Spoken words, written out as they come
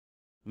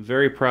I'm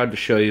very proud to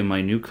show you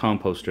my new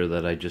composter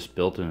that I just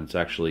built, and it's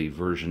actually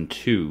version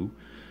 2.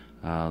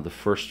 The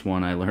first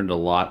one I learned a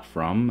lot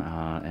from,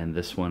 and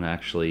this one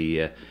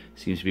actually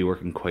seems to be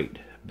working quite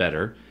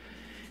better.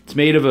 It's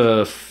made of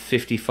a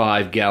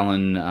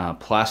 55-gallon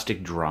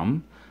plastic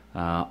drum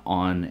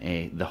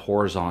on the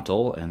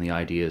horizontal, and the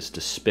idea is to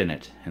spin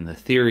it. And the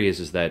theory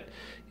is that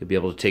you'll be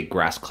able to take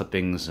grass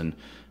clippings and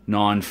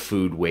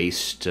non-food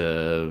waste,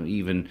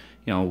 even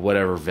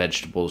whatever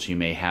vegetables you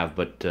may have,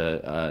 but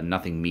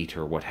nothing meat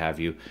or what have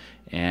you,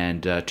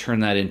 and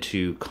turn that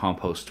into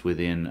compost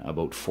within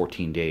about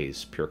 14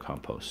 days, pure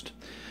compost.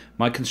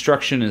 My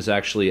construction is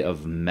actually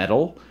of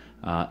metal,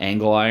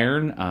 angle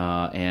iron,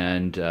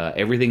 and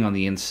everything on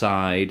the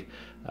inside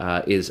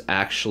is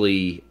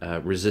actually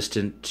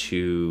resistant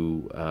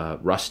to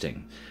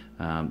rusting.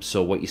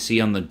 So what you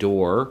see on the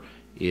door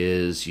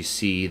is you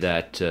see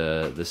that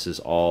this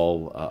is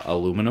all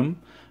aluminum,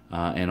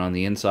 and on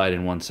the inside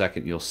in 1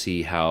 second you'll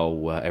see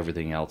how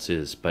everything else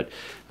is. But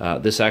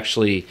this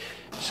actually,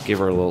 just give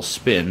her a little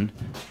spin.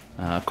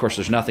 Of course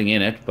there's nothing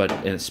in it,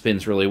 and it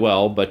spins really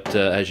well, but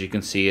as you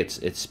can see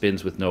it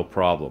spins with no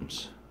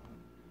problems.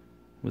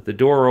 With the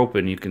door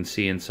open, you can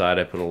see inside,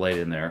 I put a light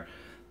in there,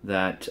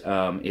 that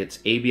it's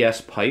ABS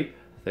pipe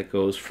that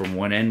goes from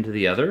one end to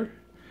the other.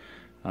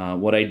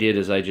 What I did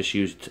is I just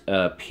used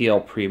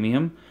PL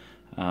Premium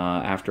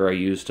after I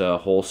used a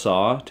hole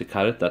saw to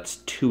cut it. That's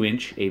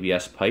 2-inch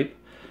ABS pipe,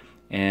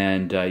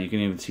 and you can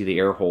even see the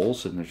air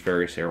holes, and there's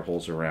various air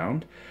holes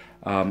around.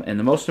 And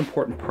the most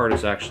important part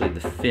is actually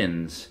the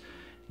fins.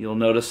 You'll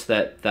notice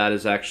that that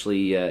is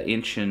actually 1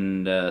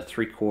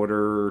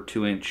 3/4,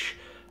 2-inch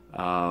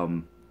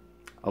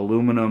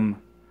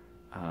aluminum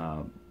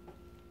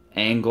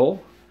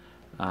angle,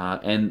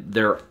 and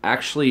they're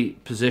actually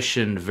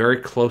positioned very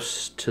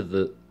close to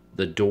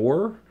the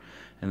door.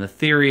 And the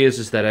theory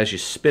is that as you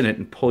spin it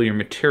and pull your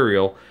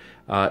material,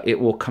 it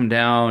will come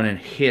down and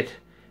hit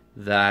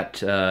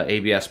that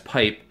ABS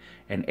pipe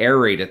and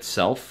aerate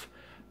itself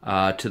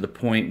to the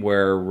point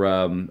where,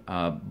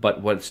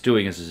 but what it's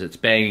doing is it's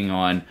banging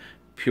on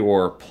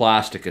pure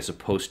plastic as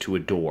opposed to a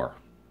door.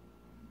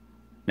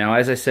 Now,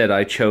 as I said,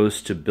 I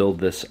chose to build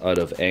this out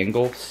of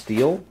angle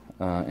steel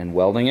and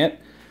welding it,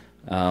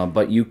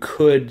 but you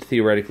could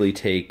theoretically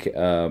take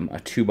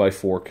a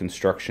 2x4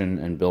 construction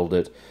and build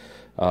it.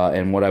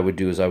 And what I would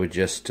do is I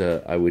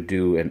would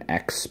do an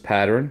X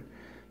pattern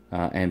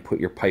and put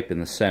your pipe in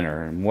the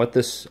center. And what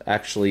this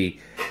actually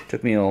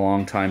took me a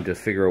long time to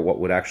figure out what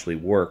would actually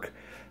work.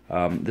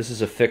 This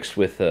is affixed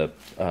with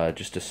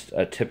just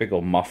a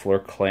typical muffler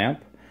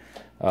clamp.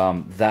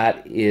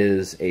 That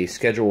is a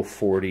Schedule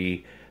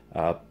 40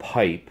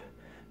 pipe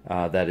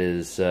that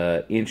is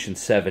 1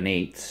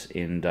 7/8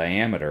 in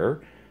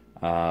diameter,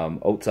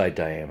 outside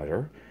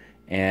diameter.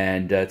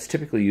 And it's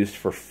typically used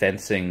for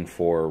fencing,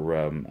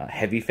 for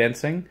heavy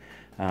fencing,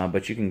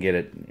 but you can get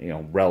it,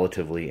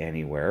 relatively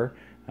anywhere.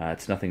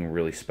 It's nothing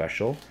really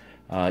special.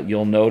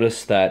 You'll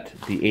notice that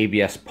the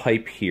ABS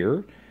pipe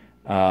here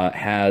it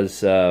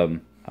has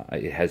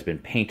been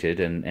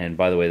painted, and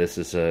by the way, this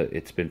is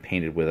it's been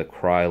painted with a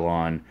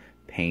Krylon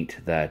paint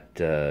that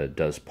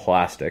does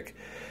plastic.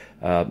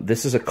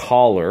 This is a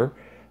collar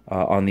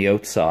on the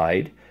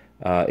outside.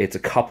 It's a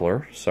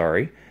coupler,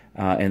 sorry.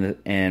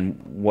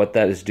 And what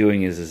that is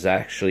doing is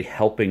actually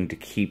helping to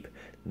keep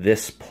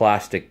this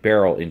plastic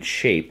barrel in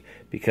shape,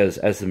 because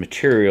as the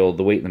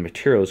weight of the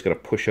material is going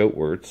to push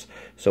outwards,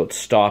 so it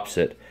stops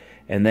it.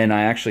 And then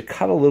I actually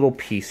cut a little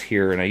piece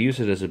here, and I use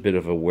it as a bit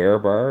of a wear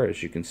bar.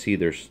 As you can see,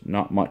 there's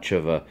not much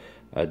of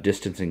a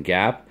distance and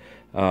gap,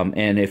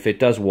 and if it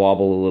does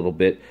wobble a little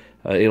bit,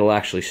 it'll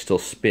actually still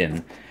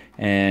spin.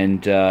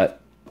 And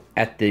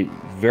at the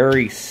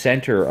very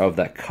center of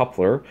that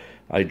coupler,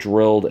 I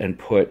drilled and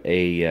put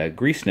a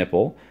grease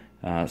nipple,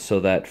 so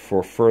that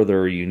for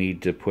further you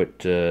need to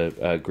put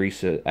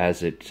grease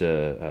as it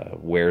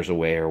wears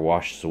away or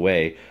washes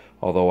away.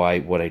 Although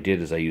what I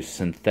did is I used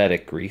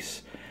synthetic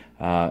grease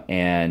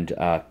and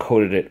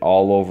coated it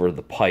all over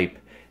the pipe,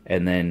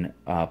 and then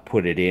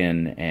put it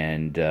in,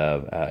 and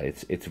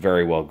it's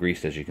very well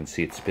greased. As you can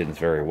see, it spins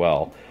very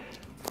well.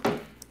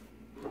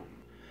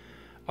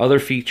 Other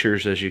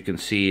features, as you can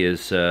see,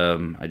 is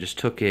I just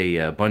took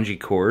a bungee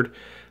cord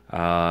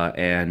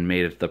and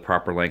made it the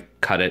proper length,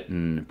 cut it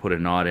and put a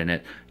knot in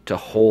it to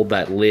hold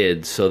that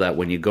lid, so that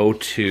when you go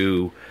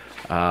to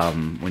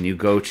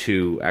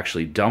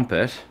actually dump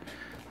it,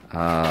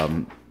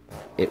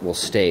 it will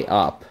stay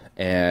up.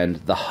 And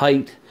the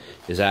height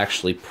is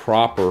actually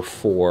proper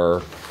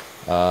for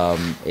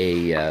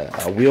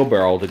a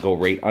wheelbarrow to go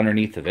right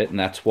underneath of it, and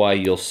that's why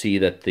you'll see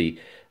that the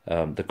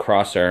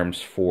cross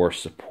arms for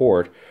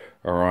support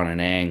are on an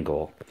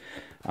angle,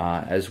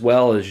 as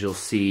well as you'll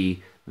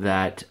see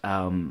that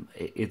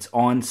it's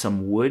on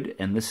some wood,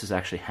 and this is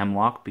actually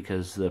hemlock,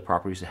 because the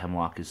properties of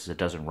hemlock is it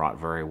doesn't rot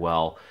very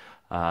well.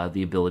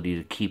 The ability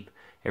to keep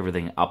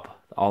everything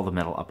up, all the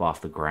metal up off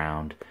the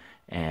ground,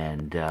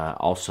 and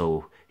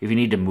also if you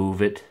need to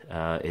move it,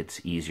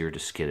 it's easier to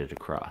skid it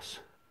across.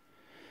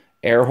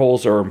 Air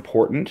holes are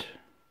important.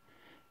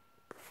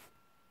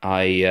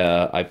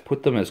 I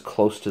put them as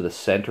close to the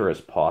center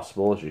as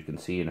possible, as you can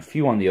see, and a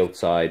few on the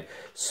outside,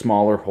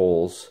 smaller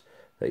holes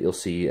that you'll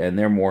see, and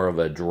they're more of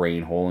a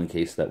drain hole in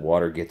case that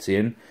water gets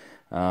in.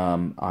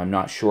 I'm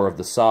not sure of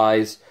the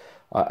size.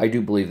 I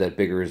do believe that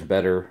bigger is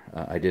better.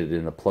 I did it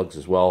in the plugs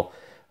as well,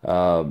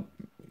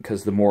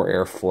 because the more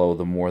airflow,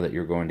 the more that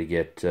you're going to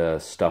get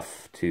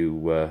stuff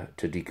to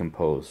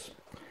decompose.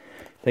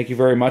 Thank you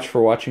very much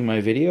for watching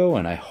my video,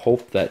 and I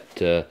hope that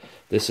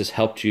this has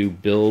helped you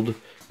build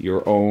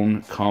your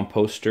own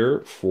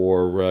composter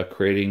for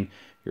creating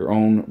your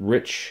own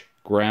rich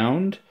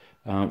ground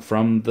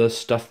from the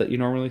stuff that you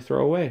normally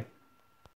throw away.